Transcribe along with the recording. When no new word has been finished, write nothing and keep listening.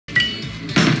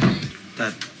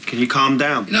Dad, can you calm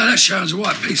down? You know, that Sharon's a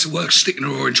right piece of work sticking her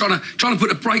oar in, trying to put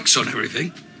the brakes on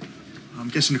everything. I'm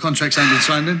guessing the contracts ain't been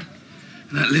signed then?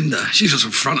 And that Linda, she's got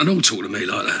some front and all talking to me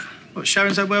like that. What,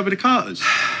 Sharon's had word with the Carters?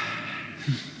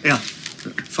 Yeah,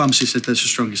 the pharmacist said that's the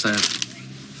strongest they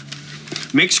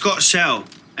have. Mick's got to sell,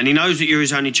 and he knows that you're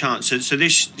his only chance, so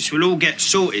this will all get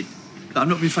sorted. I'm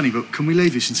not being funny, but can we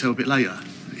leave this until a bit later?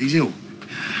 He's ill.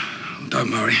 Don't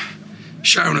worry.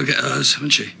 Sharon will get hers,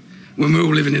 won't she? When we're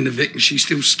all living in the Vic and she's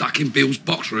still stuck in Bill's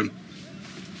box room.